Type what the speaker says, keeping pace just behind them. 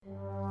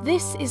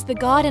This is the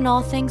God in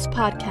All Things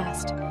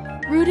podcast,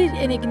 rooted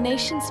in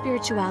Ignatian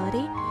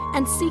spirituality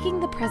and seeking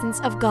the presence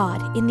of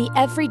God in the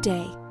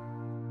everyday.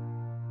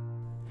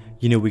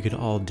 You know, we could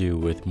all do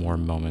with more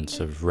moments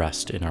of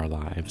rest in our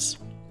lives.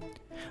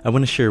 I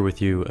want to share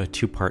with you a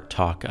two-part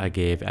talk I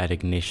gave at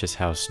Ignatius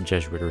House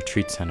Jesuit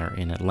Retreat Center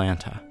in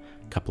Atlanta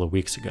a couple of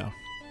weeks ago.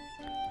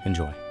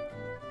 Enjoy.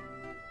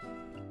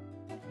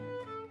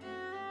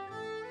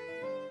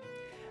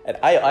 And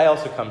I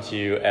also come to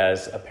you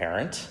as a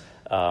parent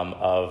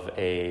of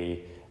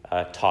a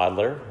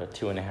toddler, a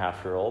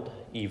 2.5-year-old,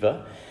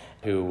 Eva,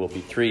 who will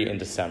be 3 in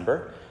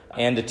December,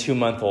 and a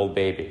 2-month-old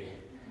baby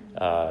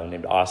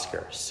named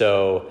Oscar.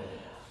 So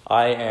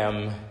I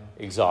am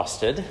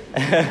exhausted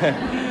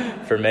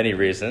for many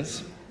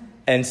reasons.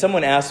 And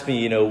someone asked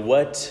me,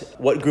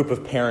 what group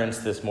of parents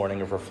this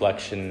morning of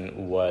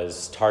reflection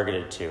was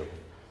targeted to?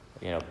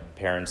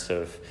 Parents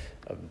of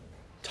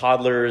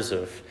toddlers,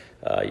 of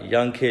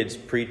young kids,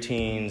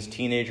 preteens,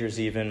 teenagers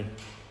even.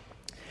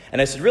 And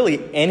I said, really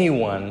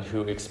anyone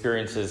who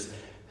experiences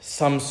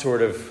some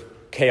sort of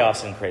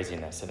chaos and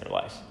craziness in their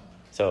life.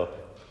 So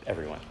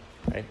everyone,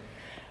 right?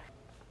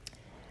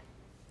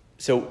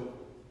 So,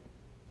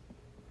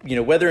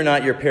 whether or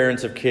not you're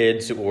parents of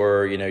kids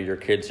or, your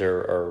kids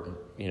are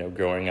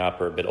growing up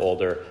or a bit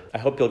older, I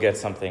hope you'll get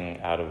something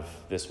out of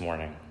this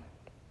morning.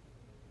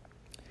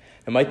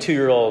 And my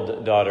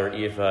 2-year-old daughter,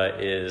 Eva,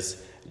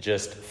 is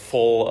just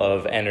full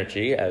of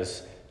energy,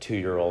 as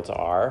 2-year-olds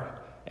are.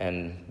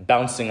 And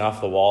bouncing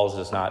off the walls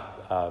is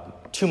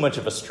not too much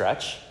of a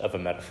stretch of a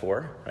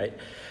metaphor, right?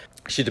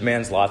 She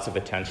demands lots of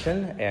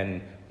attention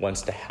and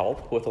wants to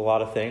help with a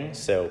lot of things.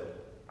 So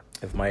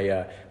if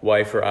my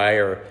wife or I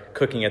are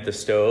cooking at the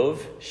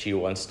stove, she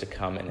wants to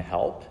come and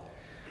help.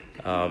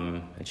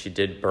 And she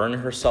did burn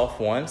herself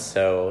once,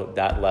 so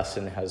that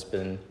lesson has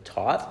been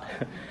taught.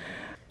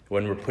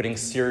 When we're putting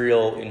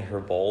cereal in her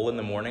bowl in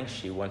the morning,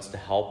 she wants to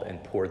help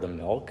and pour the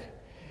milk.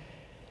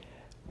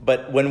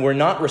 But when we're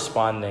not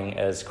responding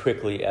as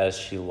quickly as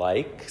she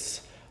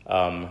likes,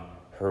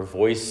 her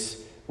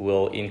voice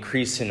will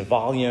increase in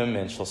volume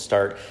and she'll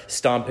start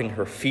stomping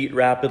her feet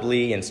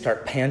rapidly and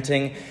start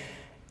panting.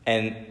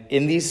 And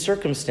in these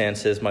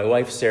circumstances, my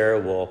wife,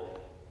 Sarah,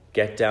 will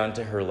get down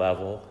to her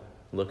level,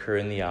 look her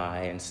in the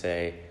eye and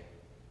say,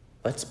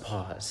 let's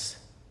pause.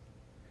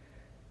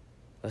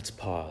 Let's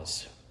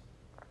pause.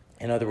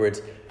 In other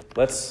words,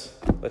 let's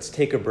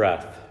take a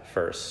breath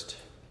first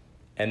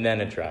and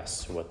then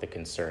address what the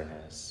concern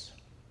is.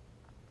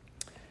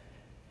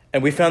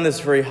 And we found this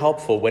very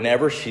helpful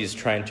whenever she's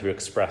trying to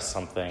express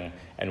something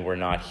and we're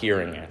not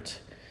hearing it,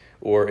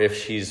 or if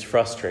she's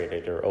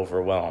frustrated or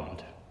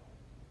overwhelmed.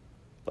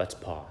 Let's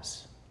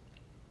pause.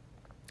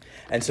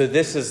 And so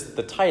this is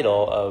the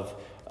title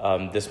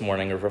of this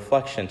morning of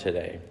reflection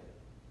today.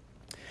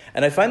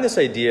 And I find this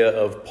idea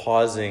of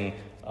pausing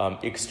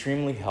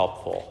extremely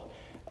helpful.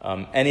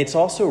 And it's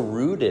also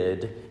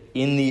rooted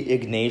in the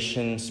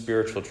Ignatian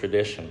spiritual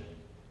tradition.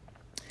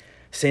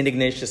 St.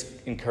 Ignatius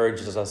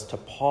encourages us to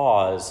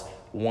pause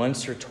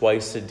once or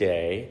twice a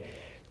day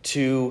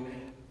to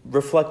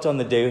reflect on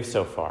the day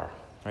so far,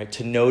 right?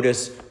 To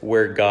notice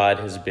where God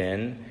has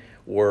been,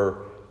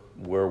 or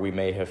where we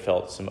may have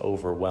felt some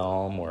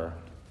overwhelm, or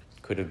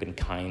could have been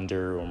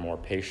kinder or more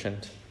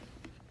patient.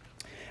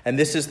 And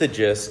this is the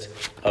gist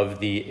of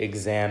the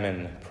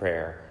Examen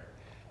prayer,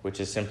 which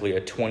is simply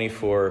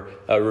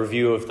a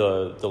review of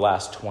the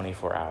last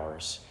 24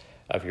 hours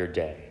of your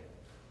day,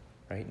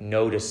 right?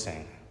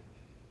 Noticing,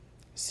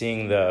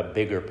 seeing the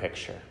bigger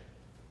picture.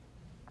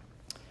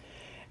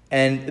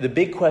 And the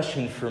big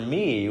question for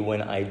me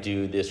when I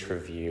do this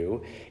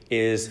review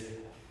is,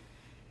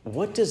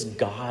 what does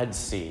God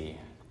see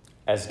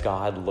as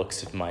God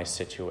looks at my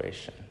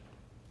situation,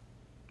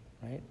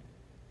 right?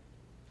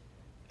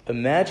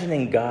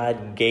 Imagining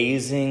God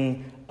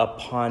gazing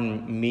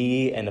upon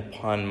me and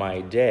upon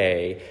my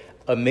day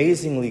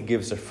amazingly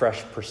gives a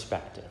fresh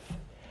perspective.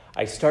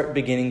 I start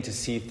beginning to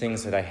see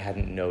things that I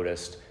hadn't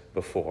noticed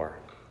before.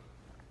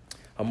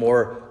 A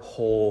more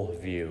whole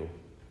view.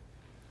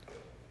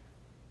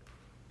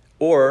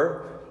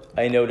 Or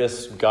I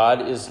notice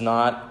God is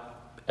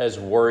not as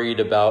worried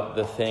about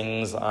the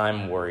things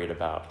I'm worried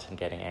about and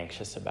getting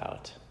anxious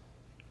about.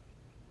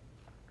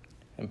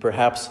 And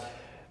perhaps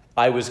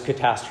I was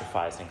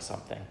catastrophizing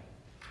something,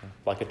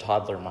 like a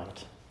toddler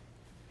might.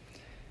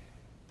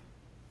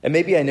 And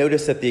maybe I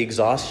notice that the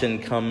exhaustion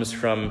that comes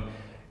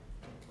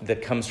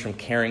from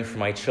caring for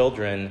my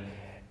children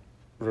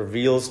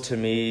reveals to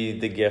me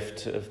the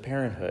gift of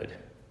parenthood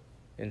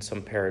in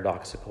some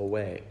paradoxical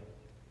way.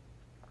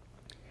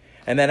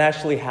 And that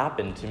actually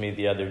happened to me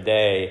the other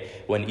day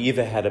when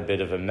Eva had a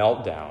bit of a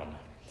meltdown.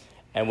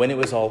 And when it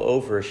was all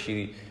over,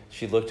 she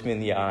looked me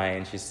in the eye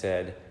and she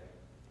said,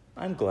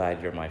 "I'm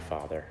glad you're my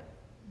father."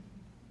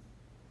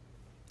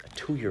 A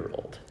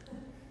 2-year-old.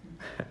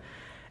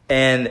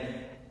 And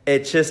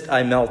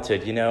I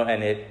melted,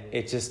 and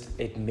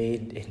it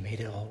made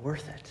it all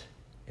worth it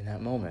in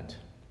that moment.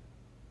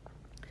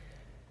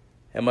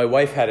 And my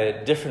wife had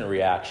a different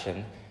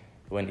reaction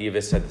when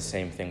Eva said the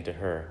same thing to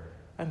her.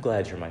 I'm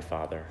glad you're my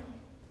father.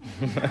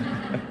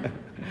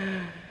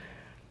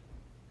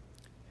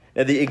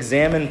 Now, the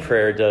examine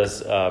prayer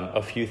does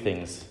a few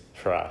things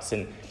for us.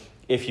 And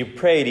if you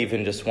prayed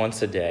even just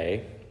once a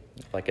day,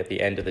 like at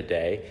the end of the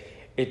day,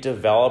 it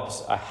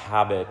develops a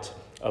habit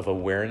of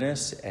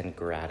awareness and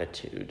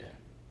gratitude.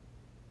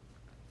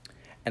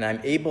 And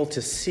I'm able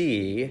to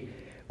see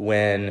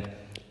when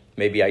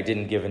maybe I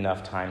didn't give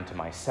enough time to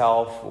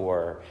myself,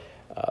 or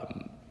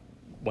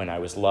when I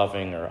was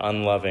loving or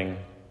unloving.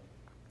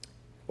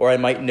 Or I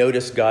might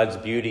notice God's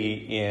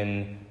beauty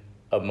in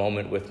a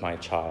moment with my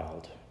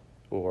child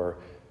or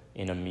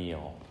in a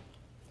meal.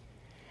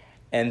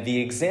 And the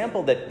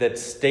example that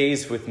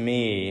stays with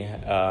me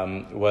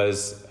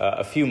was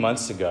a few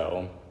months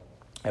ago.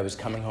 I was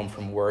coming home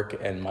from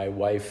work, and my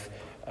wife,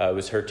 it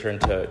was her turn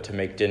to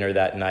make dinner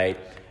that night.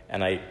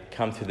 And I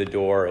come through the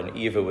door, and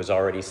Eva was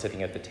already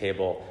sitting at the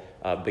table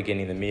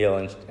beginning the meal.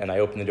 And I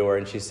opened the door,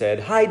 and she said,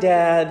 "Hi,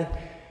 Dad."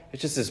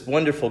 It's just this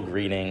wonderful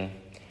greeting.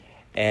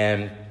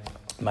 And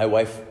my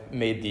wife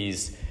made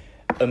these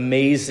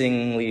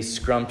amazingly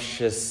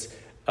scrumptious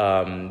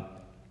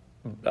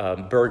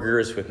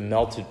burgers with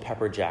melted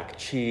pepper jack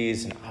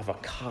cheese and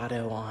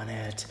avocado on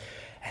it.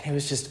 And it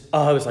was just, it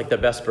was like the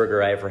best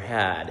burger I ever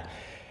had.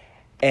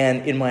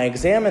 And in my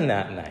examine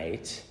that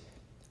night,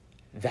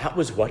 that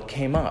was what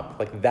came up.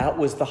 Like, that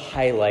was the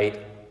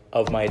highlight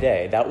of my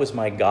day. That was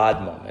my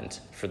God moment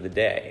for the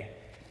day.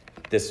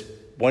 This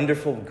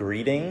wonderful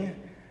greeting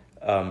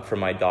from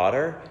my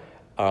daughter,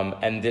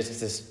 and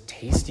this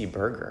tasty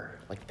burger.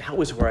 Like, that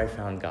was where I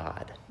found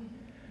God.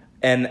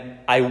 And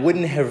I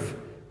wouldn't have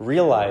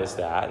realized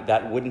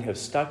that wouldn't have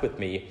stuck with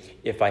me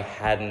if I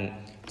hadn't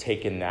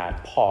taken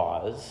that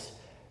pause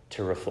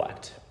to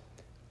reflect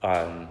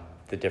on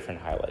the different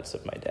highlights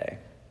of my day.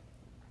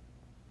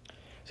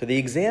 So the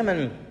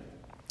examine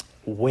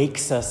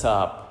wakes us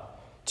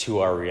up to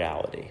our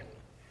reality.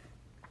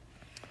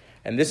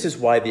 And this is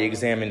why the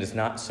examine is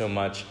not so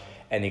much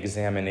an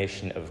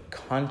examination of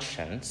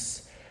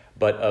conscience,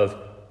 but of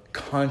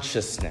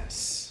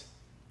consciousness,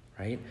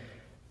 right?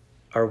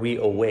 Are we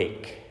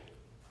awake,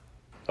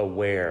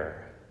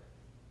 aware,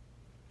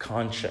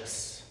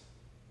 conscious?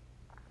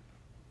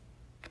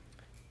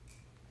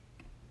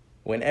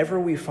 Whenever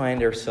we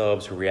find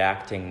ourselves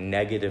reacting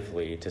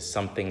negatively to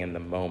something in the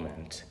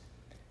moment,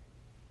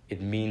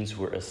 it means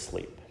we're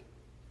asleep.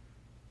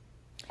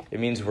 It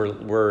means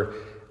we're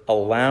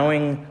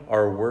allowing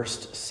our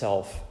worst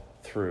self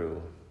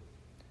through,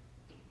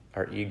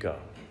 our ego.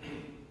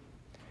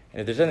 And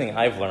if there's anything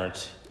I've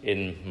learned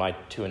in my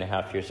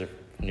 2.5 years of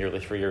nearly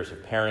 3 years of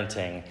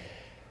parenting,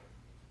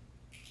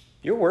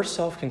 your worst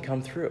self can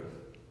come through.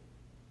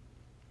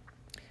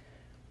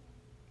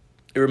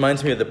 It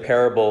reminds me of the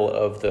parable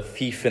of the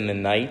thief in the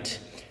night,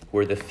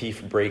 where the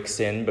thief breaks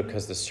in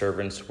because the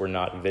servants were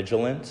not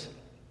vigilant.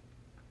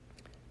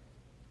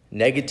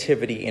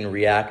 Negativity and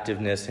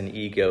reactiveness and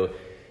ego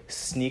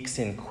sneaks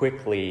in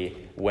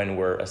quickly when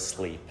we're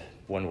asleep,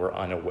 when we're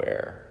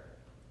unaware.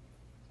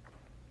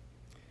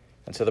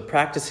 And so the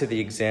practice of the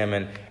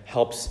examine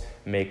helps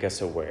make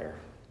us aware.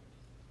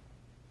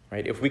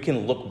 Right? If we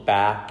can look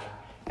back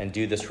and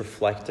do this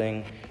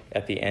reflecting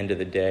at the end of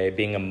the day,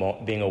 being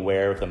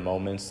aware of the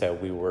moments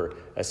that we were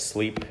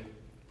asleep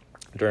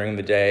during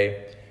the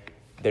day,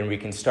 then we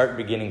can start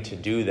beginning to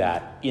do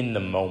that in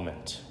the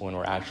moment, when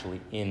we're actually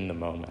in the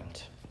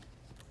moment.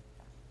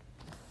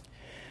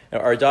 Now,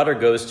 our daughter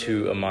goes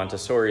to a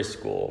Montessori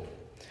school,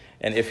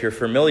 and if you're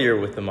familiar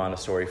with the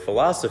Montessori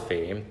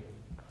philosophy,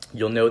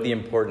 you'll know the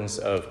importance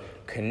of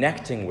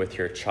connecting with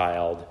your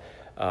child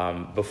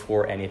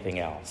before anything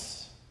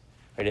else.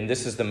 Right? And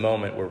this is the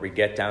moment where we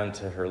get down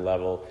to her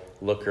level,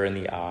 look her in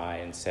the eye,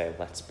 and say,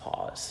 let's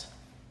pause.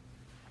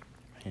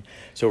 Right?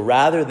 So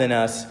rather than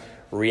us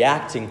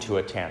reacting to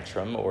a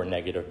tantrum or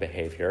negative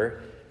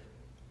behavior,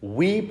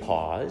 we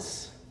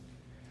pause,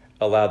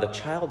 allow the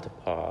child to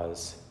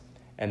pause,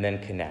 and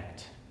then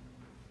connect.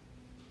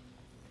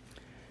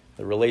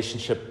 The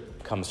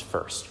relationship comes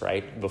first,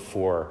 right?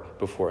 Before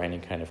any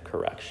kind of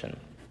correction.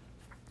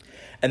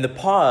 And the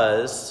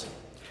pause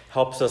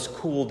helps us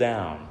cool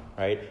down,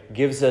 right?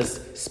 Gives us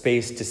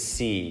space to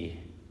see,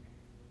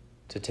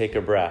 to take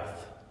a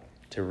breath,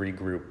 to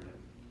regroup.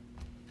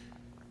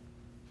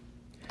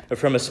 But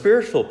from a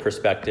spiritual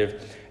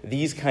perspective,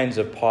 these kinds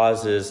of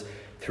pauses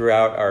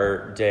throughout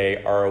our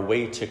day are a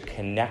way to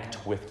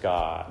connect with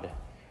God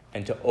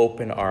and to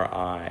open our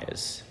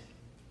eyes.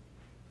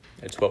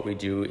 It's what we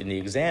do in the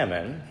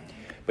examine,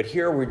 but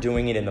here we're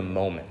doing it in the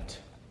moment,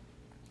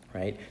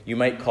 right? You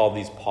might call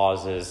these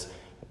pauses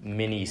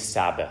mini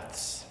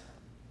Sabbaths,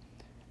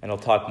 and I'll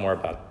talk more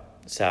about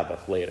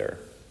Sabbath later.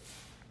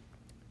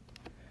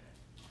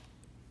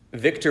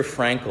 Viktor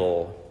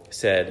Frankl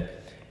said,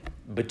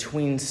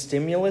 "Between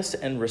stimulus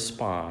and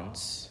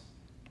response,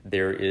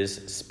 there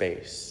is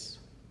space.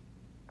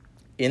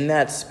 In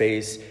that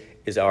space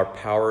is our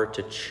power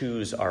to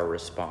choose our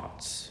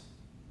response.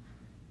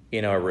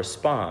 In our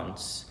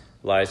response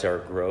lies our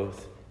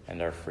growth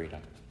and our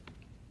freedom."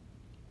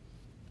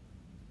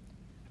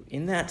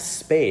 In that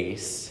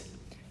space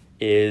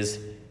is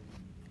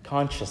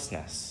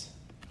consciousness,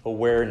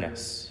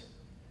 awareness,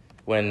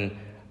 when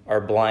our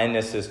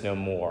blindness is no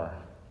more,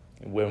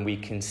 when we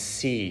can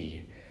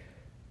see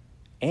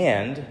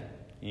and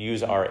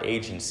use our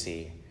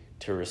agency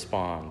to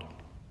respond.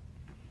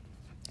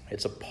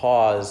 It's a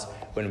pause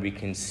when we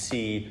can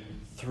see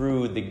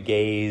through the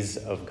gaze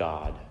of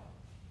God.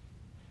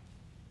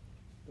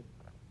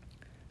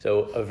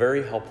 So a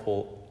very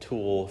helpful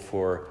tool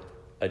for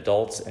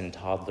adults and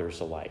toddlers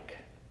alike.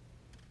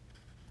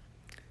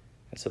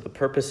 And so the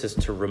purpose is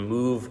to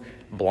remove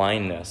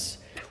blindness,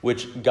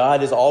 which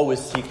God is always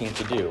seeking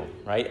to do,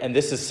 right? And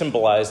this is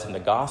symbolized in the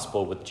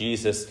gospel with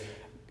Jesus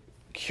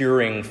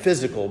curing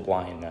physical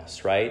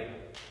blindness, right?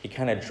 He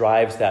kind of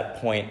drives that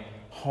point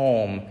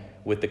home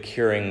with the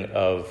curing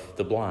of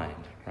the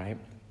blind, right?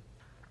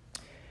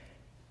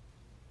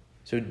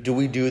 So do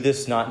we do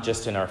this not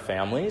just in our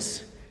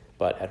families,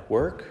 but at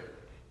work,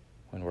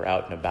 when we're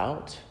out and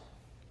about,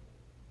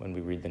 when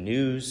we read the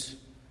news,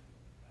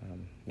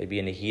 maybe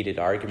in a heated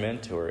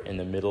argument or in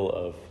the middle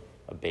of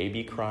a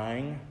baby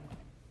crying?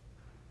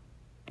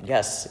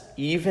 Yes,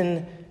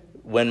 even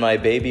when my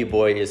baby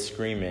boy is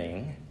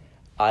screaming,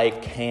 I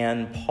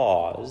can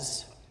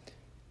pause,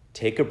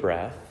 take a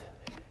breath,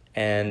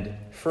 and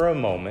for a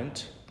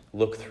moment,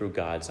 look through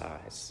God's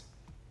eyes.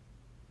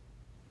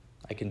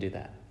 I can do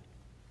that.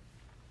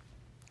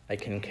 I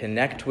can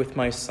connect with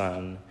my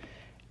son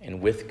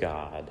and with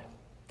God,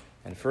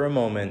 and for a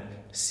moment,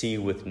 see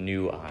with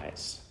new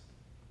eyes.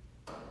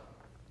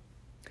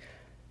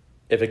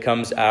 If it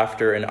comes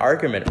after an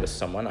argument with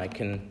someone, I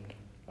can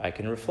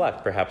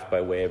reflect, perhaps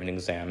by way of an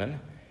examine,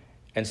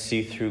 and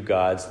see through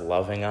God's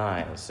loving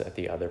eyes at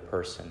the other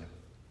person,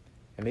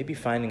 and maybe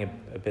finding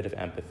a bit of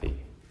empathy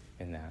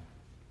in that.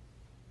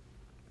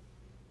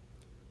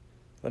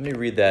 Let me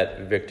read that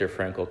Viktor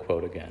Frankl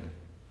quote again.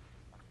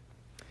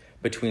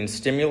 Between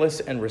stimulus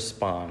and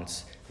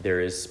response,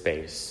 there is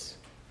space.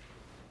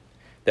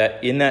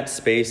 That in that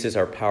space is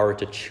our power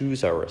to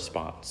choose our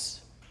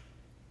response.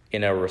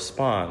 In our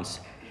response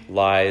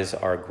lies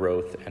our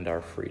growth and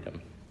our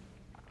freedom.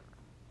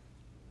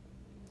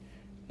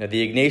 Now,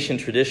 the Ignatian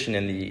tradition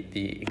and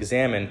the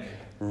Examen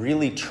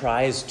really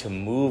tries to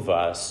move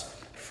us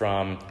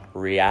from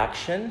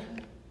reaction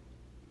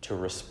to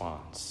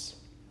response.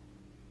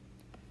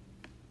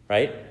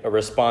 Right? A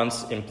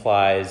response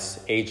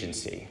implies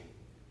agency,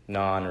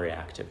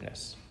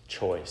 non-reactiveness,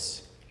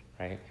 choice.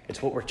 Right?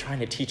 It's what we're trying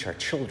to teach our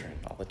children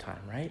all the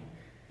time, right?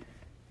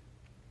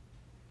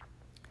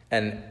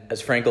 And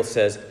as Frankl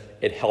says,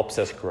 it helps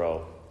us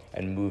grow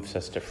and moves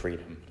us to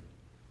freedom.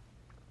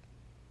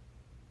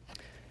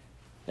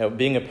 Now,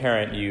 being a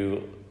parent,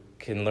 you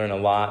can learn a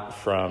lot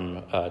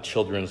from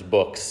children's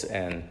books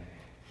and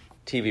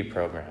TV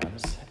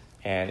programs.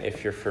 And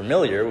if you're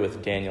familiar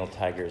with Daniel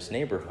Tiger's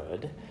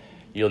Neighborhood,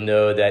 you'll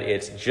know that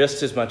it's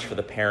just as much for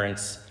the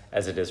parents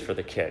as it is for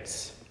the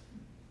kids.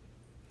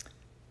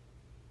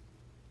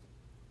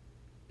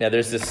 Now,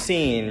 there's this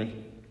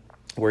scene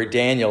where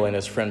Daniel and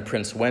his friend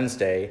Prince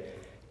Wednesday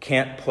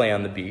can't play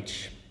on the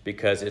beach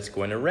because it's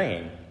going to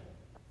rain.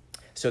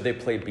 So they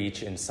play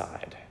beach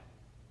inside.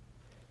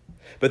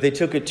 But they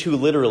took it too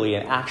literally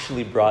and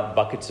actually brought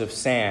buckets of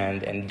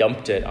sand and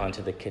dumped it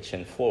onto the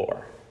kitchen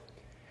floor.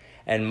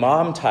 And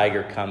Mom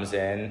Tiger comes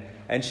in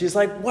and she's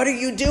like, "What are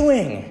you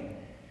doing?"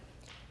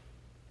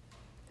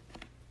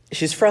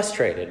 She's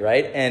frustrated,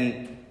 right?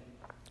 And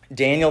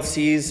Daniel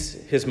sees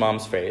his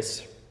mom's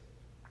face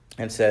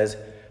and says,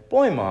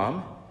 "Boy,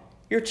 Mom,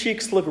 your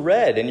cheeks look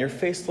red and your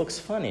face looks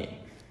funny.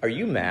 Are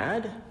you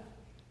mad?"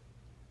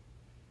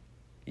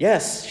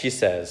 "Yes," she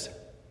says.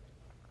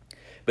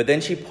 But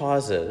then she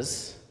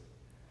pauses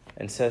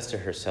and says to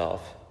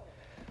herself,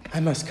 "I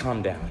must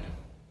calm down."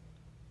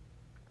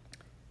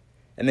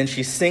 And then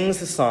she sings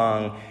the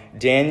song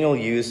Daniel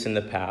used in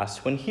the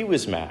past when he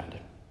was mad.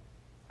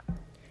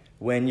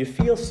 When you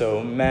feel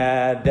so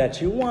mad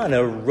that you want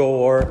to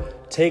roar,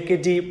 take a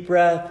deep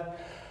breath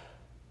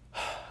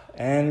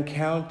and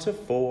count to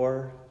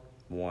 4.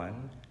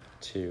 1,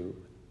 2,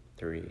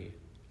 3,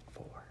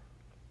 4.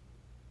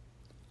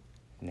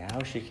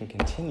 Now she can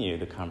continue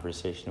the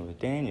conversation with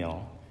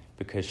Daniel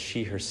because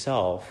she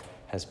herself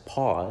has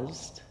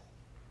paused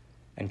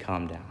and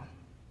calmed down.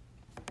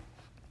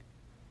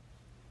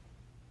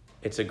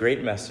 It's a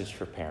great message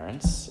for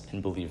parents,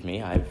 and believe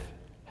me, I've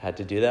had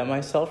to do that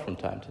myself from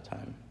time to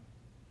time.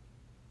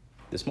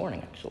 This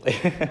morning, actually,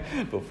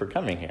 before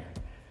coming here,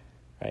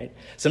 right?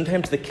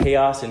 Sometimes the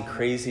chaos and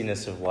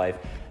craziness of life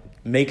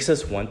makes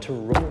us want to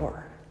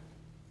roar.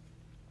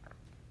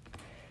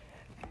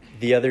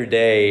 The other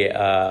day,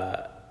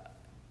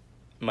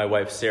 my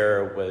wife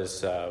Sarah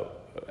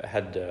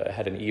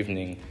had an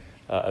evening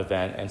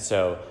event, and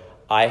so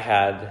I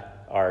had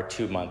our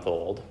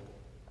 2-month-old,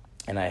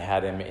 and I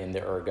had him in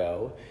the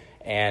ergo,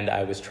 and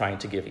I was trying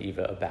to give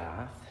Eva a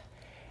bath,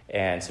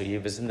 and so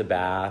Eva's in the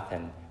bath,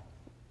 and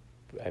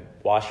I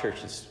wash her.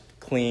 She's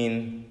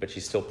clean, but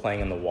she's still playing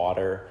in the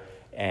water,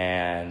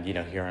 and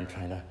here I'm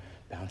trying to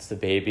bounce the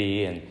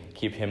baby and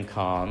keep him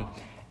calm.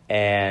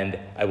 And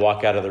I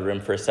walk out of the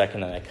room for a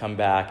second, and I come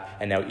back,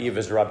 and now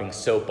Eva's rubbing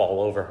soap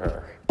all over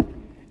her.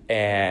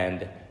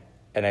 And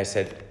I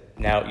said,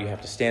 now you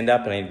have to stand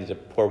up and I need to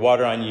pour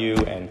water on you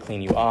and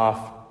clean you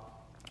off,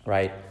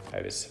 right?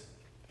 I was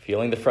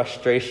feeling the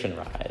frustration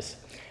rise.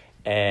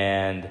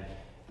 And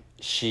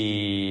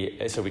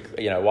so we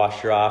washed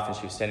her off and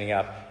she was standing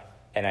up.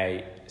 And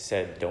I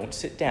said, don't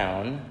sit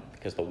down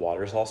because the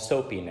water's all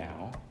soapy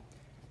now.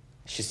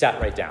 She sat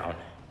right down.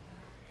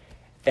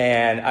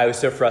 And I was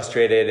so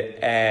frustrated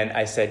and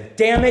I said,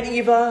 damn it,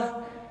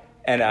 Eva.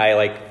 And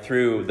I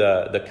threw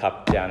the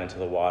cup down into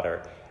the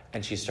water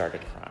and she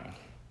started crying.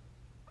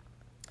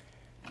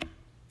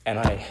 And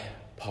I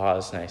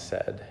paused and I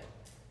said,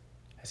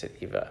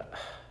 Eva,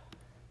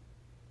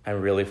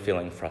 I'm really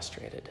feeling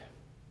frustrated.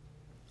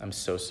 I'm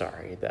so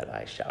sorry that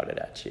I shouted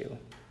at you.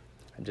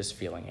 I'm just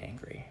feeling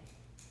angry.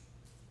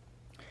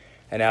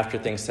 And after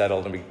things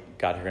settled and we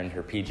got her in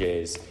her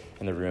PJs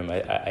in the room,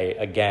 I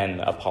again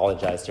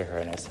apologized to her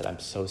and I said, I'm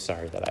so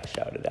sorry that I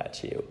shouted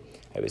at you.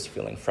 I was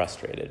feeling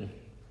frustrated.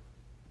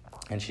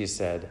 And she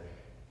said,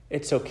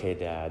 it's okay,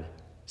 Dad.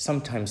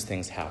 Sometimes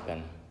things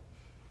happen.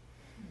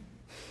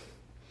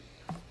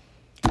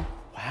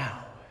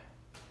 Wow.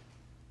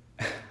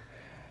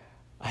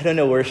 I don't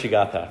know where she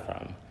got that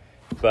from,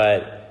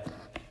 but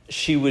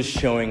she was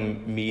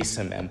showing me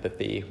some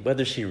empathy,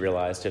 whether she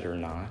realized it or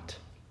not.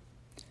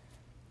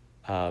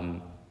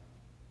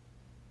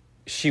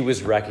 She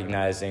was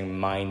recognizing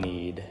my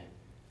need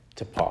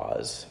to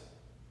pause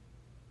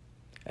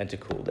and to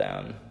cool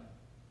down,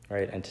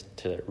 right, and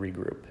to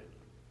regroup.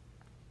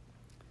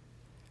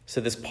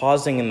 So this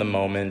pausing in the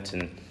moment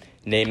and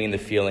naming the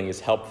feeling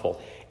is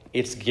helpful.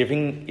 It's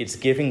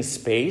giving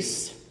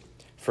space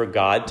for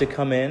God to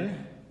come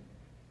in,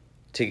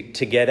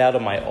 to get out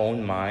of my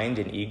own mind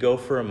and ego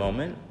for a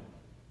moment,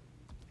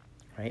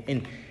 right?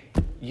 And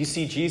you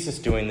see Jesus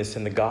doing this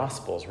in the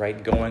Gospels,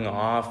 right? Going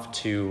off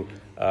to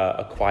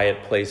a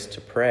quiet place to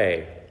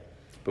pray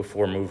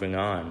before moving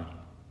on.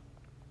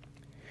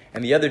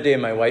 And the other day,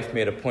 my wife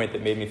made a point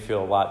that made me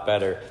feel a lot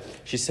better.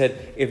 She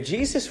said, if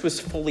Jesus was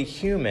fully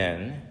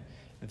human,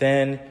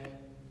 then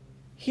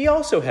he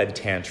also had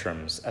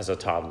tantrums as a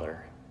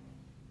toddler.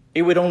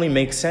 It would only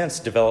make sense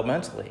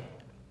developmentally.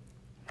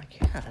 I'm like,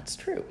 yeah, that's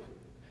true.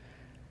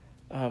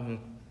 And,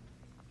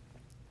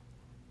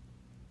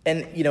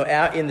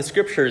 in the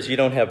scriptures, you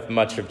don't have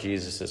much of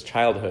Jesus'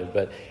 childhood,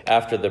 but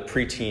after the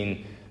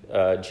preteen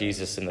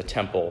Jesus in the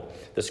temple,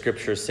 the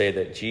scriptures say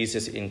that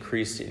Jesus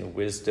increased in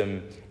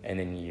wisdom and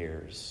in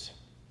years.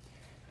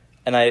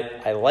 And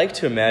I like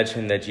to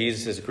imagine that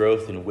Jesus'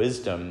 growth in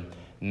wisdom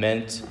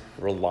meant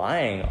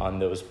relying on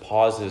those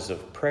pauses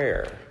of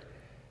prayer,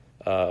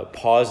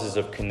 pauses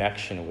of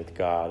connection with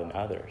God and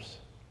others.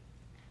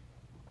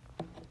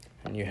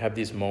 And you have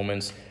these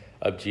moments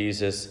of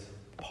Jesus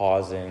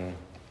pausing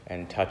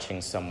and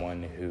touching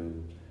someone who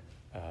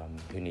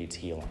needs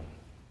healing,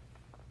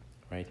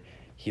 right?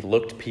 He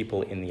looked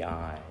people in the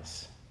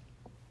eyes.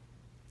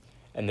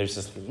 And there's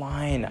this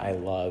line I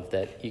love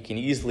that you can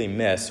easily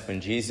miss when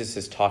Jesus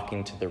is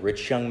talking to the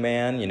rich young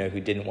man, who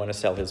didn't want to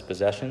sell his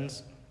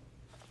possessions.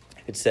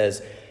 It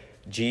says,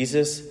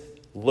 Jesus,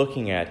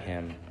 looking at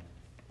him,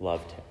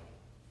 loved him.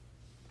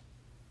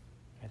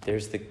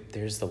 There's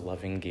the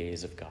loving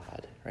gaze of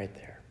God right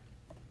there.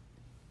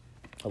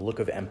 A look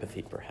of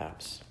empathy,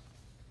 perhaps.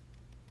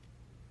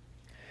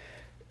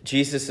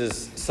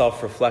 Jesus'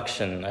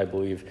 self-reflection, I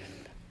believe,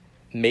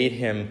 made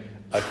him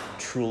a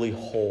truly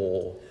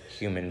whole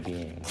human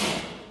being.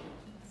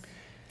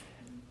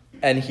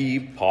 And he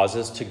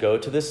pauses to go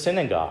to the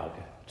synagogue,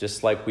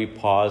 just like we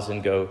pause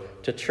and go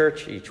to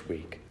church each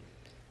week.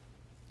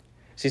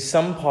 See,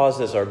 some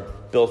pauses are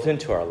built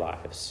into our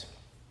lives,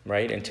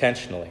 right,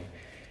 intentionally,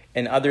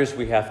 and others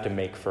we have to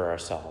make for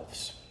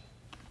ourselves.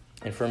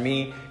 And for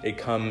me, it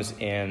comes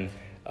in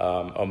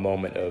a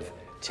moment of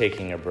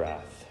taking a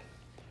breath,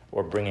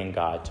 or bringing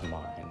God to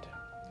mind,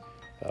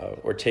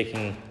 or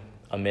taking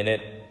a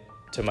minute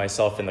to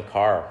myself in the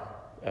car,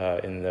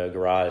 in the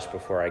garage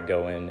before I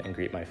go in and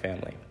greet my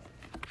family.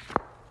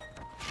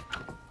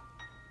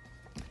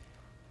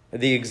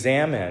 The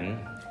examine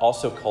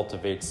also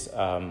cultivates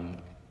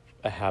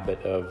a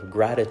habit of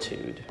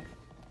gratitude.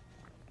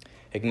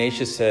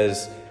 Ignatius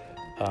says,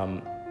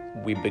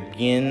 we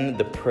begin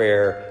the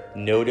prayer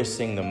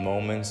noticing the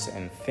moments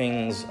and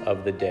things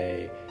of the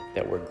day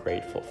that we're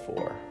grateful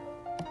for.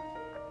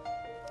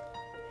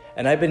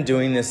 And I've been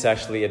doing this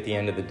actually at the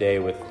end of the day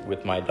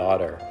with my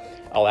daughter.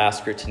 I'll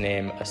ask her to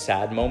name a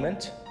sad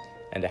moment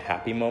and a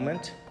happy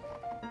moment,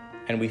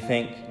 and we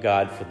thank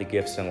God for the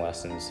gifts and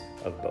lessons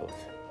of both.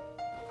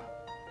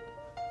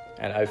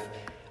 And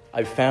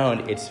I've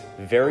found it's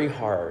very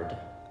hard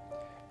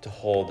to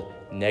hold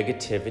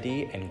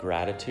negativity and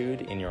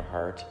gratitude in your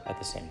heart at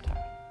the same time.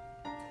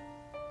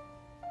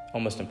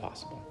 Almost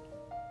impossible.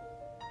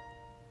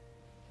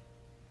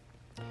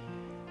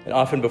 And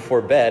often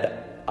before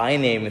bed, I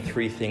name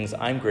 3 things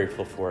I'm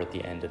grateful for at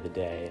the end of the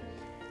day,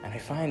 and I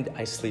find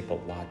I sleep a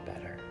lot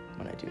better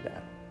when I do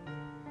that.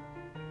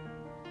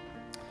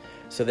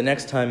 So the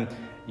next time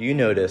you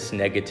notice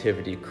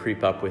negativity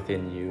creep up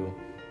within you,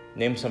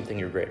 name something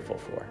you're grateful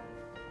for.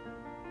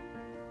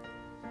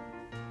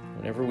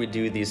 Whenever we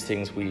do these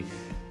things, we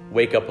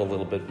wake up a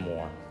little bit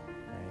more,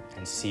 right,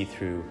 and see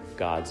through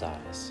God's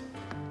eyes.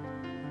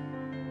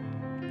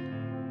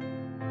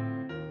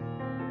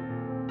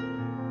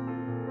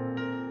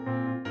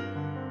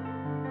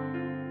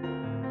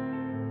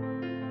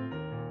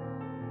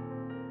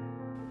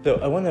 So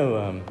I want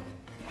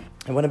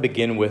to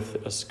begin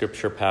with a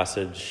scripture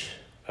passage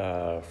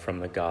from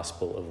the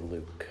Gospel of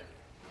Luke.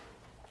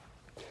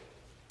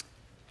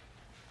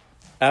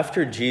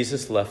 After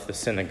Jesus left the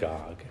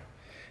synagogue,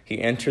 he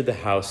entered the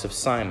house of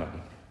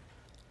Simon.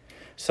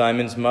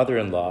 Simon's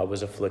mother-in-law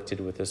was afflicted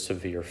with a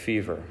severe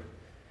fever,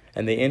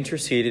 and they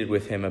interceded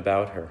with him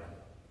about her.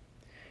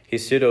 He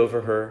stood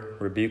over her,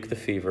 rebuked the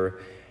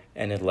fever,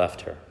 and it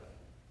left her.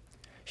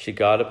 She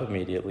got up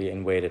immediately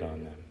and waited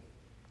on them.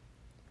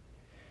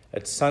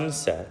 At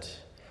sunset,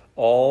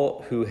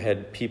 all who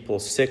had people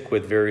sick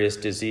with various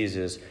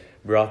diseases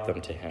brought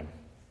them to him.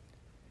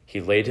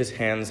 He laid his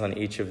hands on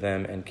each of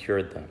them and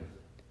cured them.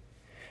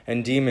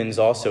 And demons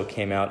also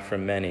came out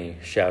from many,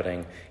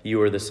 shouting,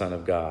 "You are the Son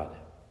of God."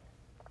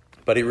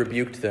 But he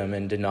rebuked them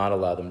and did not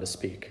allow them to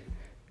speak,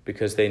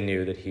 because they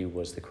knew that he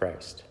was the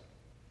Christ.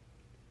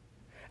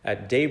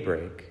 At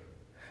daybreak,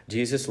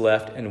 Jesus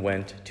left and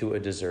went to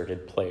a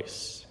deserted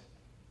place.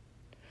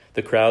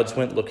 The crowds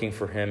went looking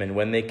for him, and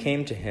when they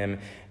came to him,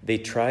 they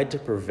tried to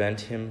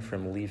prevent him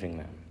from leaving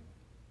them.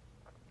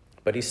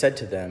 But he said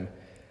to them,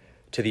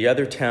 "To the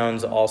other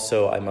towns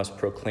also I must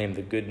proclaim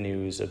the good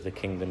news of the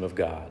kingdom of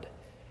God,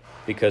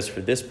 because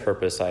for this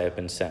purpose I have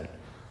been sent."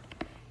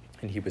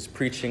 And he was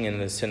preaching in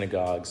the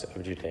synagogues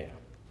of Judea.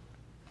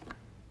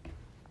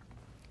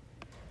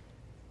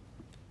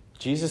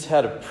 Jesus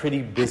had a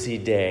pretty busy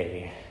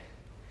day.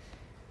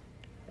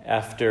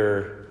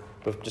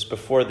 Just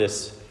before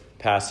this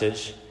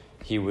passage,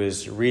 he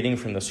was reading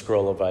from the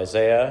scroll of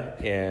Isaiah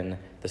in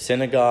the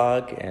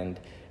synagogue and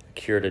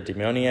cured a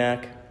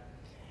demoniac.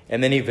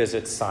 And then he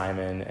visits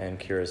Simon and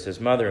cures his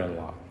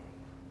mother-in-law.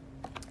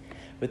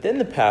 But then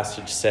the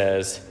passage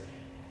says,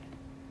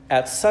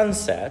 at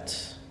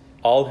sunset,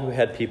 all who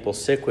had people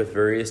sick with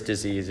various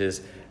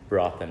diseases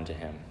brought them to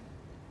him,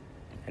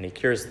 and he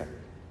cures them.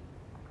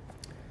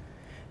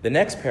 The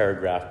next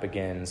paragraph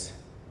begins,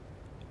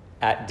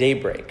 at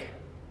daybreak.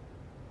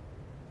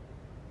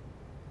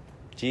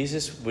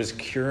 Jesus was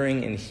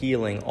curing and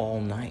healing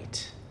all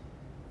night.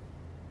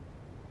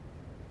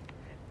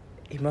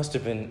 He must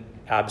have been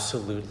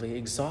absolutely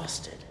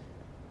exhausted.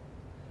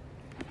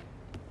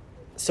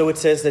 So it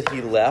says that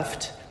he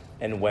left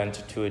and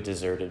went to a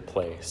deserted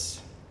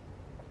place.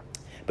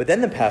 But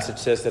then the passage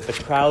says that the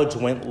crowds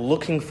went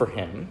looking for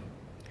him,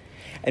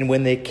 and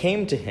when they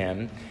came to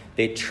him,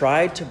 they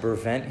tried to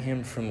prevent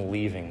him from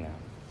leaving them.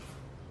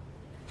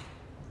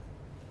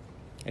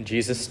 And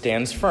Jesus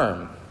stands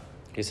firm.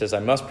 He says, "I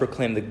must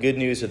proclaim the good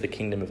news of the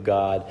kingdom of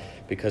God,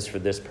 because for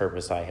this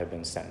purpose I have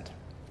been sent."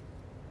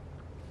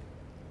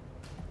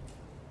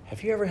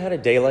 Have you ever had a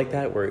day like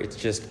that where it's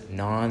just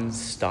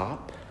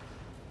non-stop?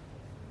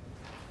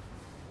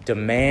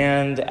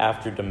 Demand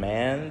after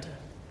demand?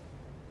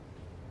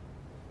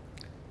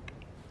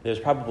 There's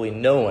probably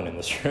no one in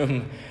this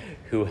room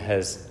who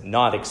has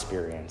not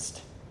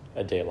experienced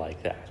a day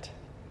like that,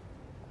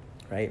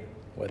 right?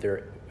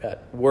 Whether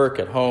at work,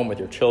 at home, with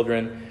your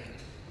children.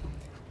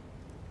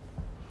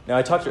 Now,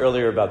 I talked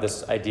earlier about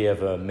this idea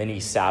of a mini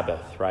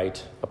Sabbath,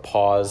 right? A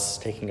pause,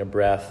 taking a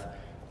breath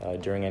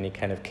during any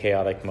kind of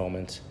chaotic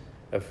moment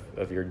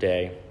of your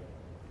day.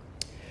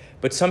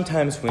 But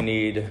sometimes we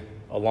need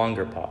a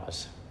longer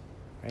pause,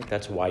 right?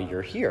 That's why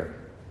you're here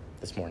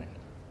this morning.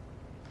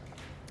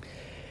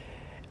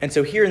 And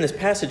so here in this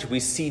passage, we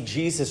see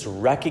Jesus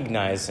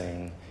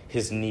recognizing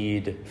his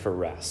need for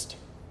rest.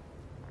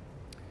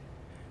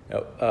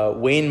 Now,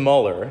 Wayne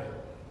Muller,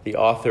 the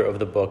author of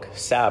the book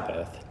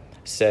Sabbath,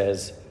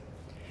 says,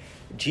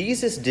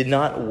 Jesus did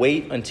not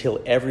wait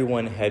until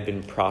everyone had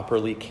been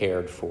properly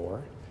cared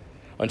for,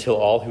 until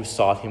all who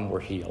sought him were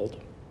healed.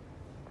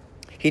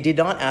 He did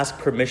not ask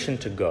permission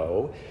to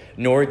go,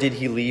 nor did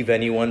he leave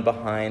anyone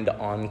behind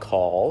on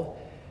call,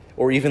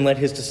 or even let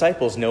his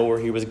disciples know where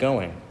he was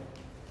going.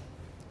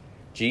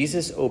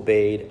 Jesus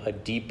obeyed a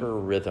deeper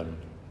rhythm.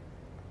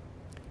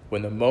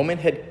 When the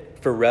moment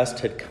for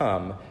rest had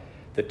come,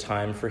 the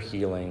time for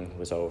healing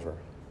was over.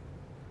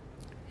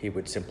 He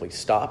would simply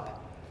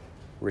stop,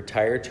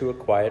 retire to a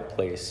quiet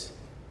place,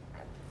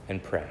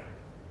 and pray.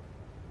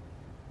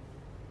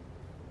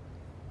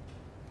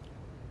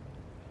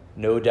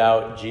 No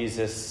doubt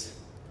Jesus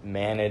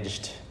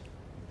managed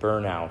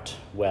burnout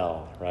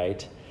well,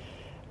 right?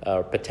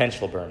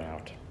 Potential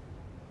burnout.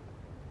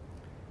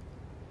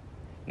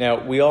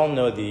 Now, we all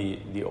know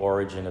the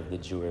origin of the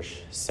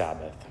Jewish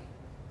Sabbath.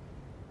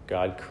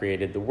 God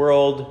created the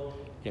world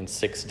in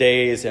 6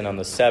 days, and on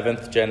the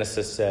seventh,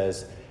 Genesis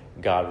says,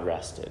 God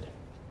rested.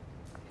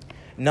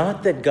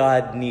 Not that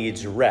God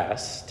needs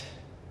rest,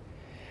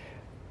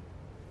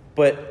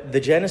 but the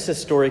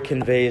Genesis story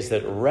conveys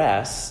that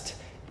rest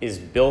is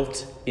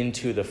built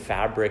into the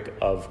fabric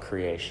of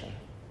creation.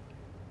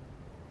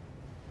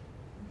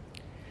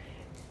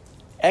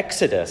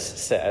 Exodus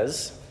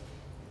says,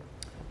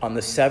 On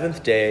the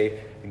seventh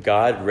day,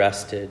 God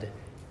rested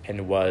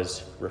and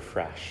was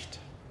refreshed.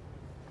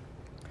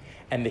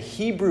 And the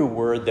Hebrew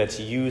word that's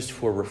used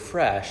for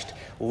refreshed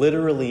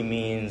literally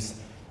means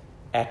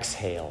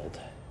exhaled.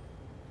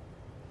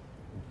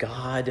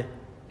 God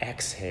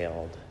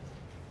exhaled.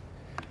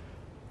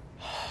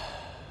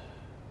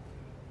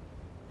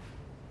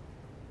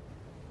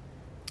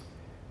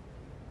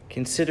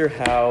 Consider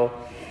how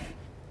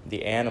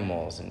the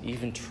animals and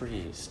even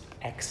trees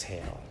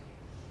exhale.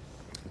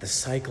 The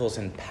cycles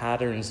and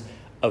patterns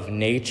of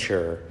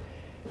nature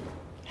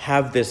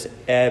have this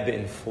ebb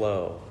and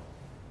flow,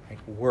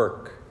 like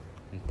work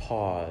and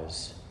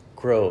pause,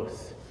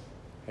 growth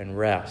and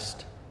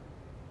rest.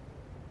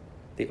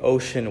 The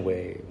ocean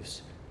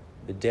waves,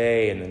 the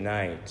day and the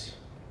night,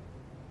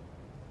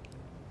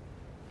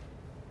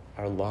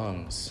 our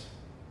lungs,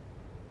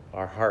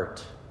 our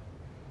heart,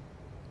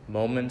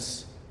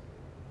 moments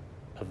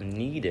of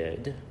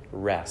needed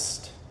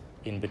rest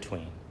in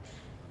between.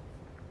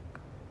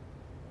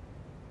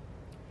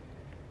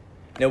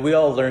 Now, we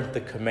all learned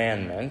the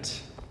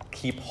commandment,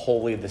 keep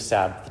holy the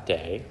Sabbath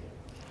day.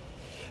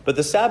 But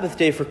the Sabbath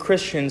day for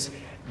Christians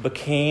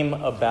became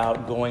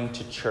about going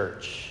to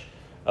church,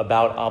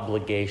 about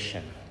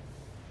obligation.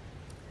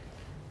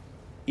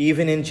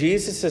 Even in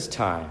Jesus'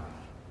 time,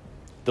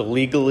 the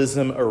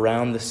legalism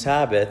around the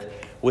Sabbath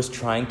was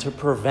trying to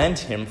prevent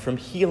him from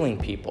healing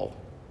people,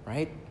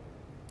 right?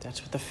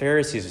 That's what the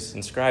Pharisees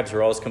and scribes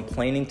were always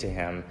complaining to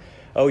him.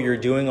 Oh, you're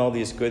doing all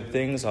these good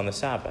things on the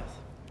Sabbath.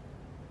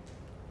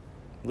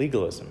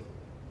 Legalism.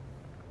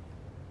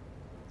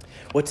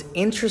 What's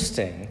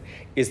interesting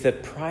is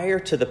that prior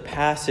to the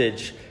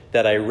passage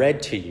that I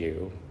read to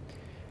you,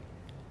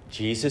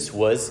 Jesus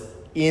was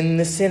in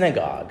the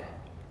synagogue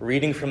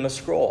reading from the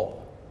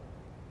scroll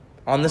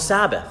on the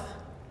Sabbath,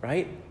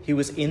 right? He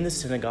was in the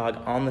synagogue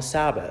on the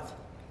Sabbath.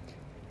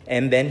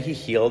 And then he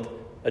healed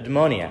a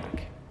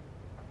demoniac.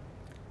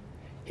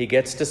 He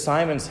gets to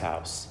Simon's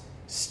house,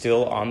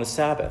 still on the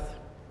Sabbath.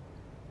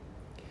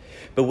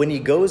 But when he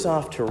goes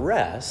off to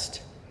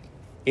rest,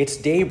 it's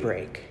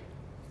daybreak,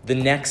 the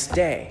next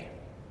day.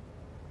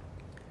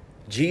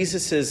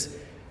 Jesus'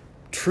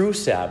 true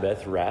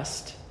Sabbath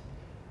rest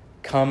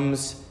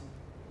comes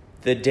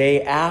the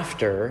day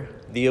after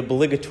the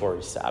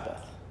obligatory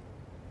Sabbath.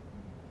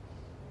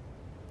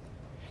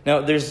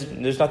 Now, there's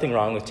nothing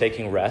wrong with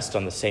taking rest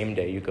on the same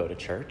day you go to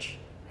church,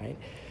 right?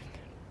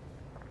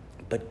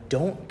 But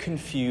don't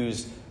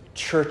confuse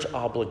church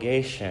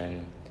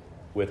obligation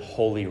with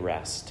holy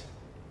rest.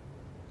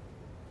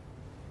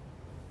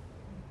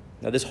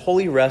 Now, this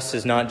holy rest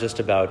is not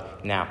just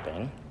about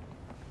napping,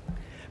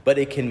 but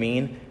it can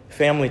mean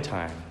family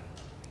time,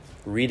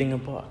 reading a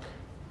book,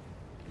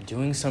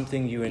 doing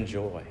something you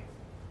enjoy,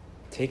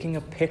 taking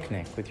a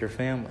picnic with your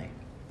family.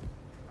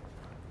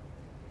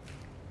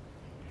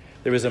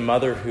 There was a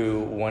mother who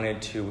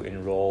wanted to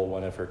enroll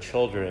one of her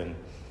children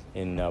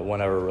in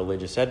one of our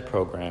religious ed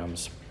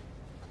programs,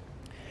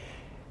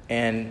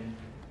 and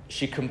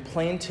she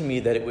complained to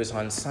me that it was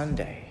on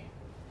Sunday.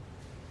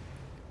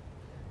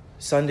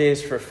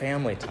 Sundays for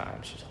family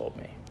time, she told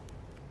me.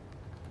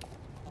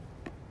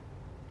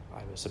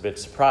 I was a bit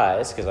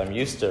surprised because I'm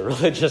used to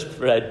religious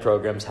ed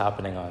programs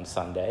happening on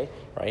Sunday,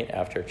 right,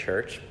 after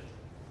church.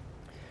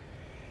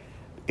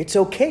 It's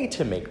okay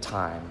to make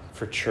time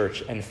for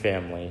church and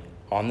family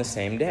on the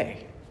same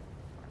day.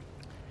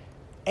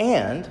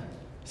 And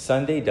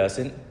Sunday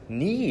doesn't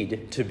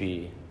need to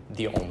be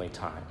the only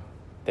time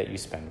that you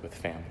spend with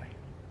family.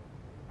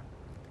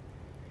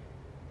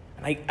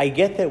 And I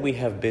get that we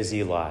have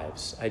busy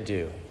lives, I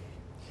do.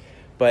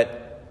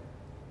 But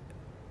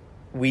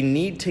we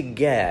need to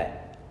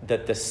get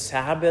that the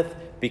Sabbath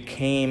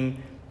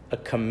became a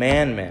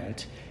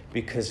commandment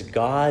because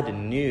God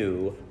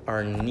knew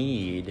our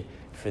need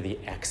for the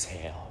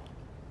exhale.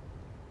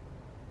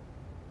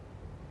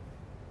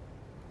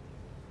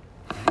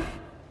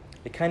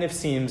 It kind of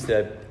seems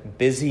that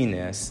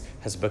busyness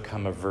has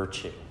become a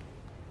virtue.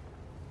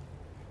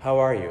 How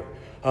are you?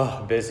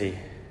 Oh, busy.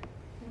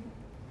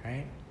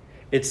 Right?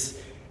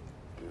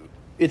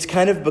 It's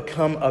kind of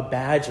become a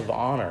badge of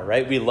honor,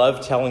 right? We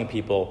love telling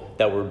people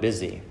that we're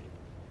busy.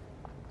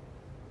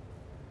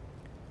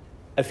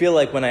 I feel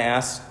like when I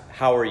ask,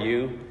 how are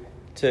you,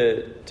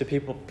 to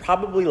people,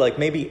 probably like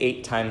maybe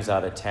 8 times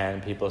out of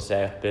 10, people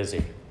say,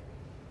 busy.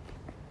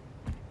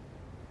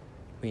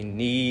 We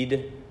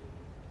need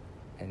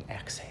an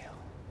exhale.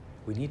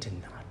 We need to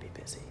not be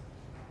busy.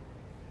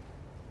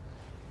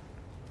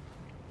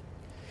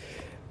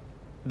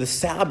 The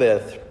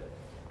Sabbath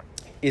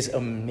is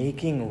a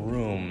making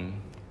room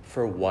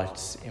for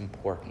what's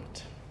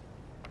important.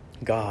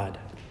 God,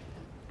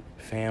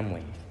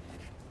 family,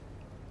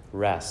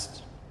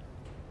 rest.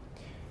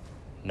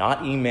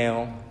 Not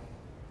email,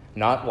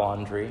 not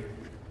laundry,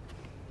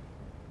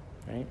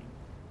 right?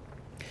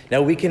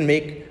 Now we can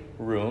make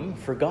room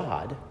for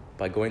God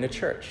by going to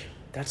church.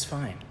 That's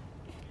fine.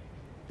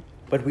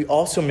 But we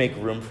also make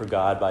room for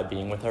God by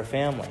being with our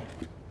family,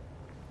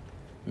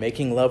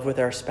 making love with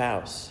our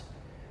spouse,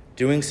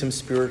 doing some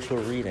spiritual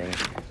reading,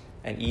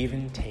 and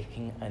even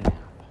taking a nap.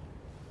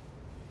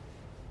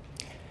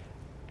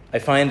 I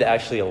find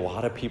actually a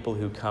lot of people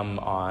who come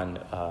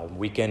on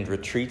weekend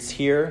retreats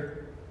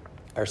here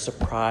are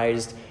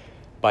surprised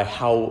by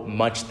how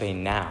much they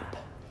nap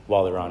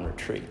while they're on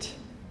retreat.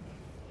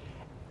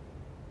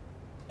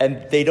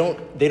 And they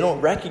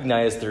don't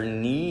recognize their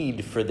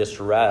need for this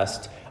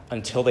rest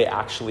until they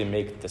actually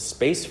make the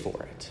space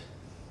for it.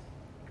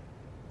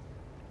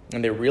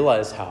 And they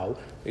realize how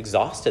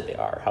exhausted they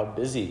are, how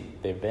busy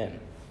they've been.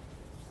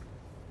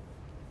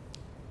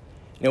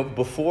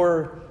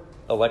 Before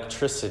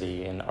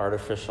electricity and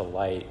artificial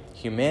light,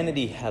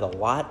 humanity had a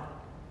lot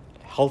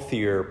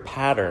healthier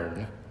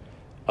pattern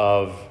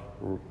of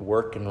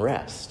work and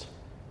rest,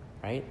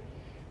 right?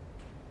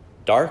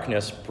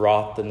 Darkness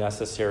brought the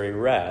necessary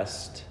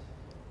rest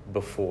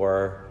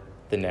before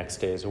the next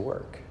day's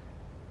work.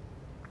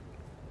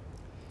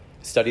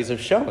 Studies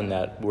have shown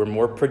that we're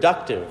more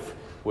productive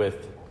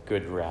with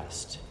good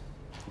rest.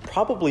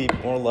 Probably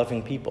more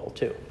loving people,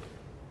 too.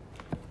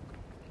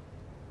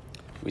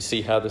 We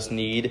see how this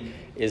need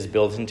is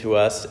built into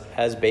us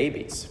as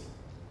babies,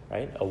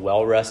 right? A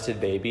well-rested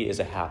baby is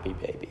a happy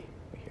baby.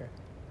 We hear.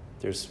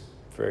 There's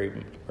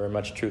very, very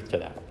much truth to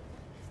that.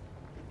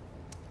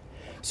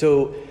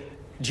 So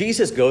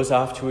Jesus goes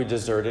off to a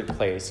deserted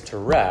place to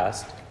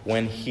rest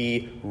when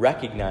he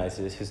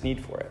recognizes his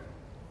need for it.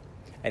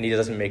 And he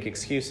doesn't make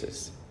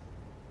excuses,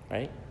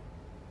 right?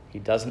 He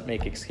doesn't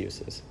make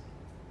excuses.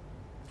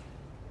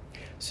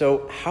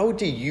 So how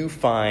do you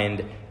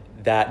find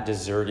that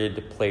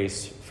deserted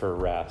place for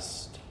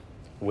rest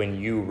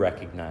when you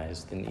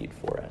recognize the need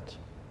for it?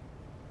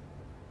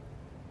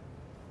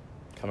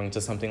 Coming to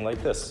something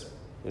like this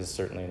is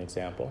certainly an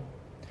example.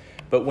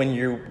 But when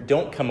you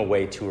don't come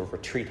away to a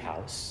retreat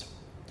house,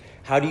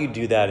 how do you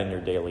do that in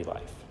your daily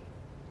life?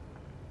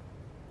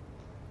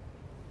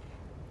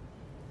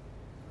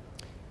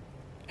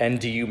 And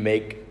do you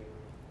make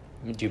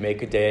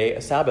a day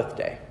a Sabbath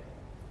day?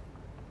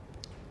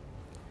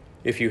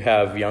 If you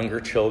have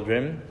younger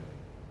children,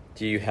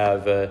 do you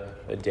have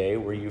a day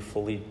where you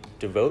fully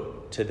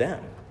devote to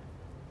them?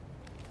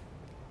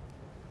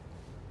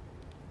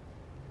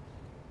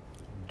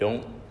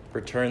 Don't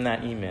return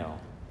that email.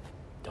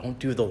 Don't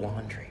do the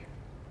laundry.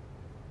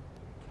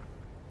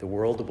 The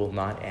world will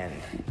not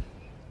end.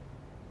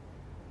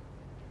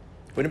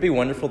 Wouldn't it be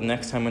wonderful the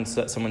next time when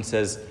someone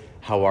says,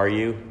 "How are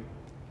you?"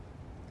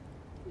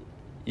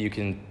 you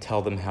can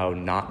tell them how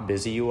not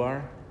busy you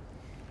are?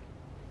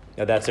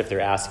 Now that's if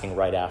they're asking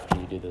right after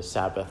you do the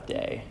Sabbath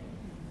day,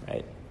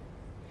 right?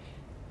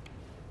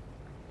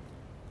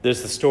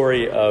 There's the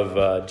story of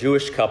a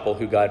Jewish couple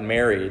who got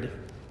married,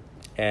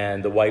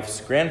 and the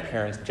wife's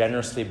grandparents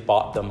generously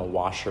bought them a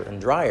washer and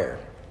dryer.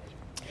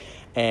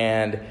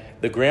 And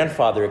the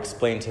grandfather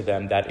explained to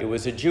them that it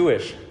was a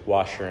Jewish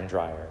washer and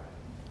dryer.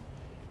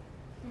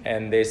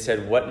 And they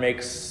said, what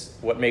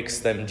makes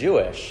them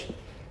Jewish?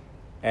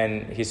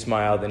 And he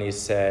smiled and he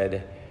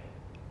said,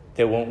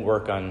 they won't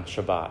work on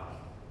Shabbat.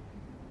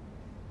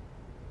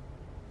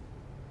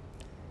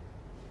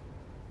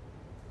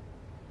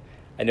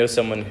 I know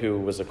someone who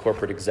was a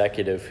corporate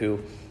executive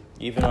who,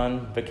 even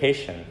on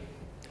vacation,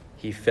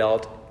 he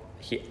felt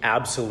he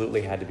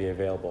absolutely had to be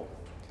available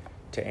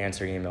to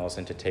answer emails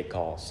and to take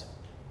calls.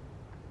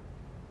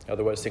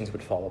 Otherwise, things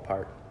would fall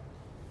apart.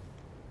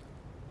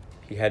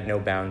 He had no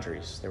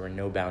boundaries. There were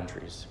no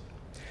boundaries.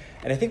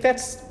 And I think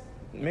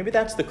maybe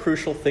that's the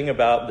crucial thing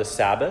about the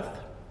Sabbath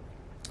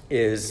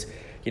is,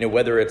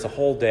 whether it's a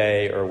whole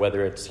day or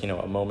whether it's,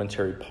 a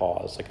momentary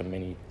pause, like a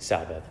mini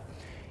Sabbath,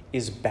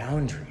 is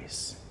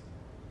boundaries.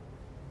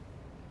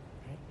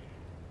 Right?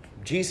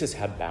 Jesus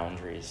had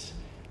boundaries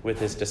with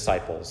his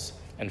disciples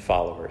and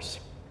followers.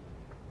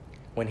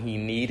 When he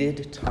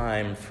needed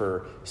time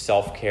for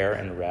self-care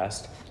and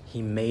rest,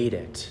 he made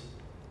it.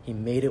 He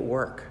made it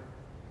work.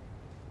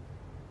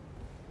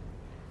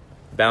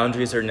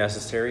 Boundaries are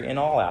necessary in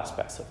all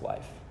aspects of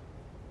life.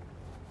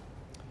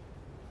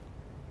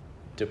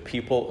 Do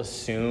people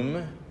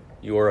assume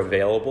you're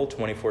available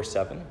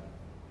 24/7?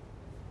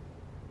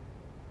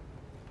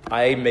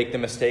 I make the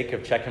mistake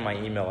of checking my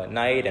email at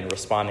night and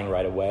responding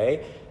right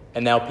away,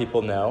 and now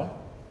people know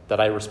that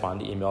I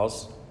respond to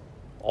emails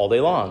all day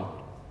long,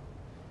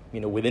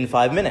 within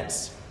 5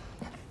 minutes.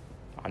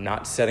 I'm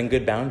not setting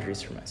good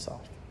boundaries for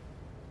myself.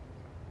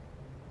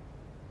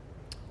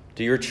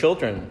 Do your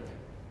children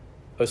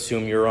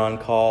assume you're on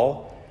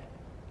call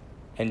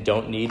and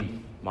don't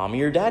need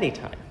mommy or daddy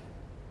time?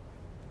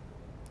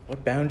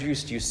 What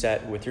boundaries do you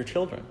set with your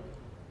children?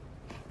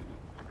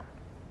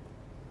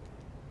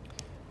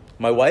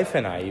 My wife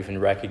and I even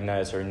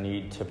recognize our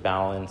need to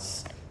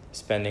balance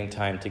spending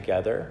time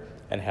together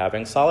and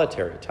having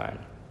solitary time.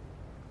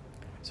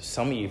 So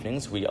some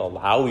evenings we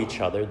allow each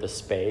other the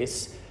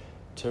space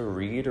to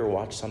read or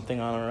watch something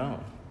on our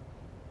own.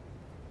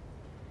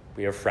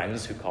 We have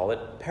friends who call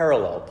it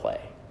parallel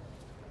play.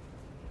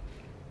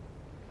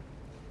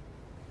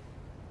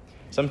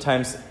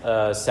 Sometimes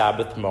a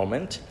Sabbath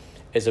moment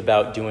is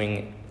about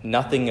doing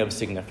nothing of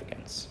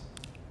significance.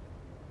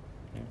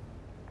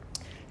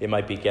 It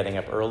might be getting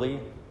up early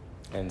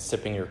and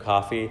sipping your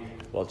coffee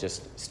while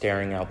just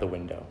staring out the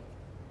window.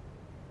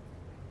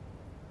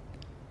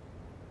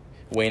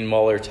 Wayne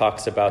Muller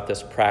talks about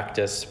this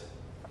practice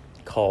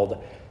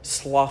called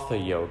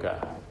Slotha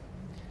Yoga.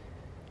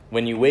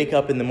 When you wake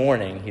up in the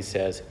morning, he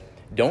says,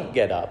 don't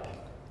get up,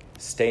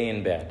 stay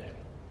in bed.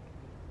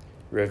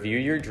 Review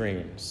your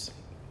dreams.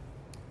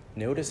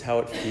 Notice how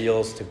it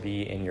feels to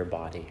be in your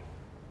body.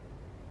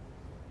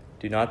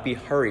 Do not be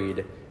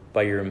hurried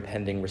by your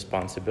impending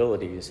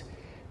responsibilities,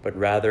 but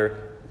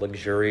rather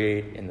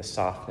luxuriate in the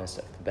softness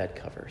of the bed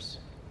covers.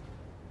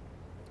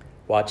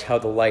 Watch how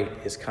the light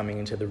is coming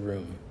into the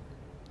room.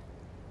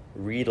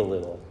 Read a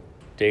little,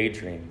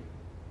 daydream,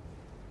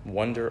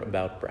 wonder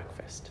about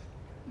breakfast.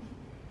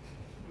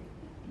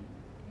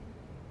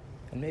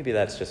 And maybe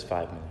that's just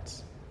 5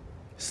 minutes.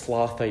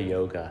 Slotha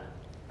yoga.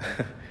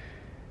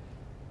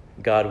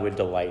 God would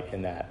delight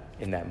in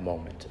that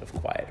moment of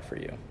quiet for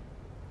you.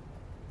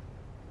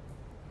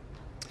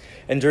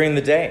 And during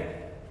the day,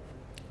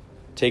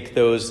 take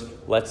those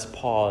let's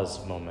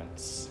pause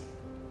moments.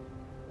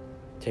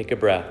 Take a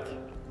breath,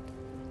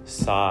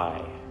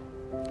 sigh,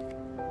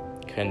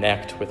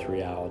 connect with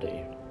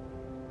reality,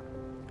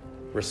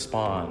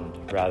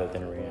 respond rather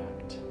than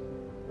react.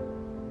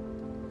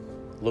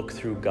 Look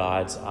through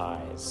God's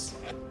eyes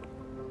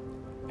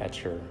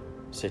at your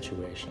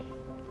situation.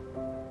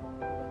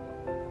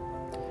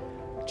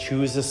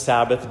 Choose a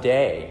Sabbath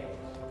day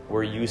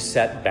where you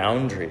set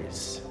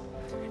boundaries,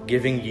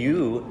 giving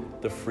you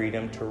the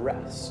freedom to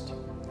rest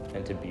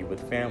and to be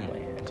with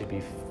family and to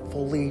be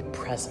fully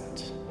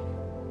present.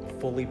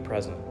 Fully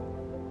present.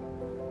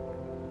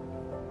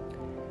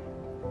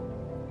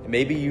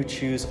 Maybe you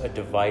choose a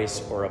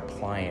device or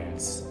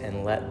appliance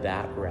and let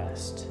that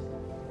rest.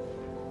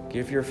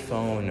 Give your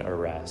phone a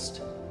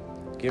rest.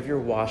 Give your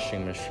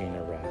washing machine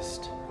a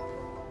rest.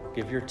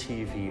 Give your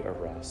TV a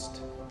rest.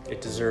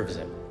 It deserves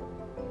it.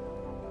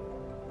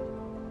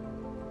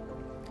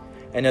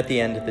 And at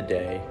the end of the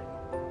day,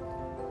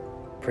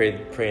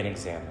 pray and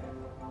examine.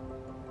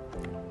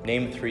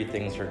 Name 3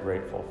 things you're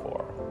grateful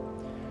for.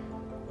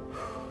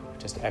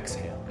 Just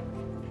exhale.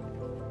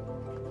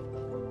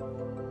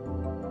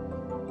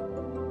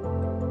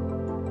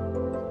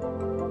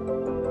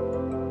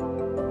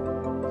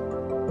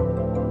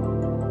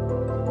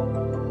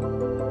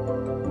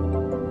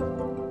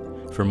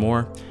 For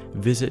more,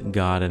 visit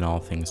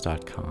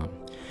godinallthings.com.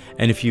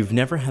 And if you've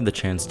never had the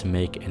chance to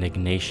make an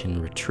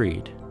Ignatian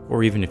retreat,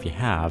 or even if you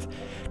have,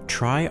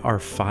 try our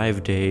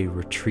 5-day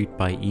retreat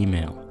by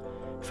email,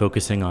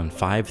 focusing on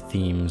 5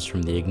 themes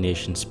from the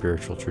Ignatian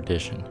spiritual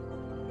tradition.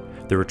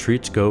 The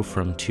retreats go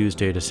from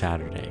Tuesday to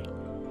Saturday.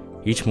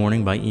 Each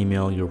morning by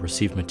email, you'll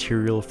receive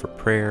material for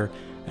prayer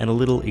and a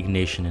little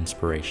Ignatian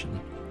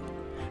inspiration.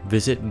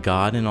 Visit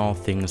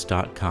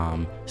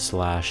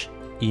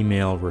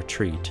godinallthings.com/email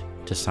retreat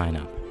to sign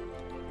up.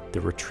 The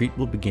retreat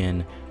will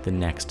begin the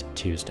next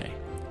Tuesday.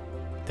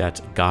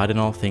 That's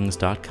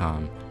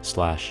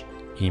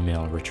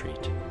godinallthings.com/email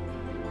retreat.